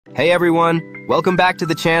Hey everyone, welcome back to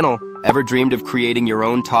the channel. Ever dreamed of creating your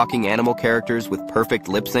own talking animal characters with perfect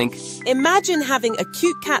lip sync? Imagine having a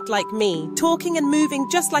cute cat like me, talking and moving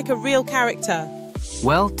just like a real character.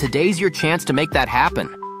 Well, today's your chance to make that happen.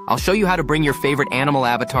 I'll show you how to bring your favorite animal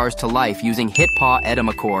avatars to life using HitPaw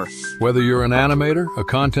Edimakor. Whether you're an animator, a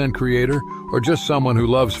content creator, or just someone who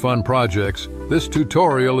loves fun projects, this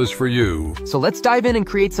tutorial is for you. So let's dive in and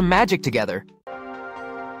create some magic together.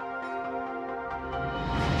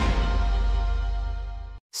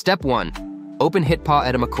 Step 1. Open HitPaw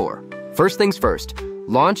Edimakor. First things first,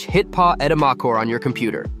 launch HitPaw Edimakor on your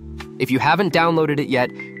computer. If you haven't downloaded it yet,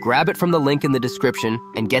 grab it from the link in the description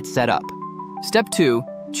and get set up. Step 2.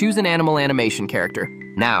 Choose an animal animation character.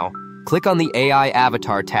 Now, click on the AI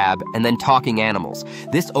Avatar tab and then Talking Animals.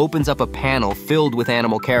 This opens up a panel filled with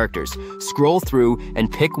animal characters. Scroll through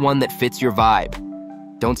and pick one that fits your vibe.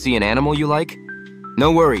 Don't see an animal you like?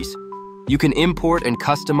 No worries. You can import and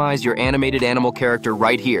customize your animated animal character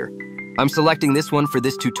right here. I'm selecting this one for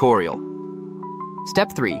this tutorial.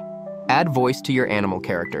 Step 3. Add voice to your animal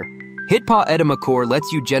character. HitPaw Edimakor lets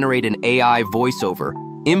you generate an AI voiceover,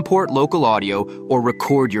 import local audio, or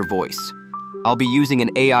record your voice. I'll be using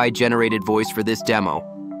an AI-generated voice for this demo.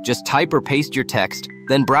 Just type or paste your text,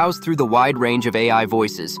 then browse through the wide range of AI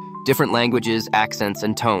voices, different languages, accents,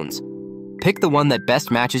 and tones. Pick the one that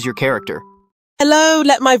best matches your character. Hello,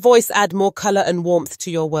 let my voice add more color and warmth to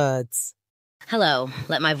your words. Hello,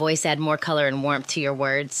 let my voice add more color and warmth to your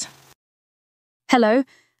words. Hello,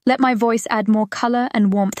 let my voice add more color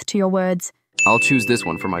and warmth to your words. I'll choose this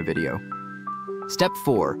one for my video. Step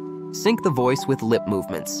 4. Sync the voice with lip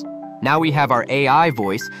movements. Now we have our AI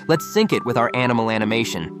voice, let's sync it with our animal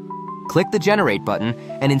animation. Click the Generate button,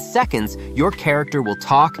 and in seconds, your character will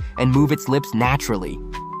talk and move its lips naturally.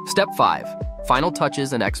 Step 5. Final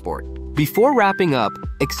touches and export. Before wrapping up,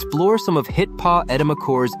 explore some of HitPaw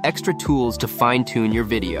Edimakor's extra tools to fine-tune your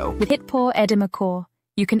video. With HitPaw Edimakor,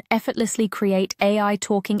 you can effortlessly create AI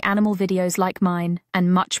talking animal videos like mine,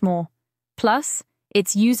 and much more. Plus,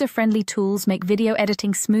 its user-friendly tools make video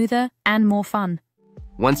editing smoother and more fun.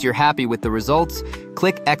 Once you're happy with the results,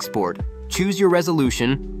 click Export. Choose your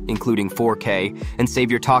resolution, including 4K, and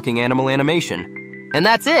save your talking animal animation. And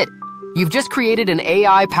that's it! You've just created an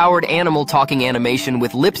AI-powered animal talking animation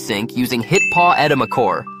with lip sync using HitPaw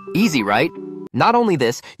Edimakor. Easy, right? Not only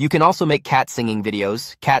this, you can also make cat singing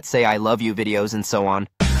videos, cat say I love you videos, and so on.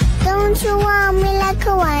 Don't you want me like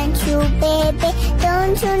I want you, baby?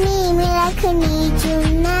 Don't you need me like I need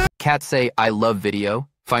you now? Cat say I love video.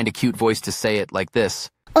 Find a cute voice to say it like this.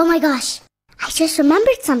 Oh my gosh, I just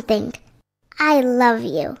remembered something. I love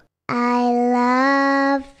you. I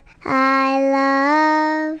love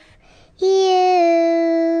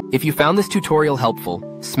you. If you found this tutorial helpful,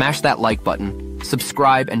 smash that like button,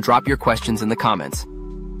 subscribe, and drop your questions in the comments.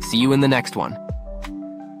 See you in the next one.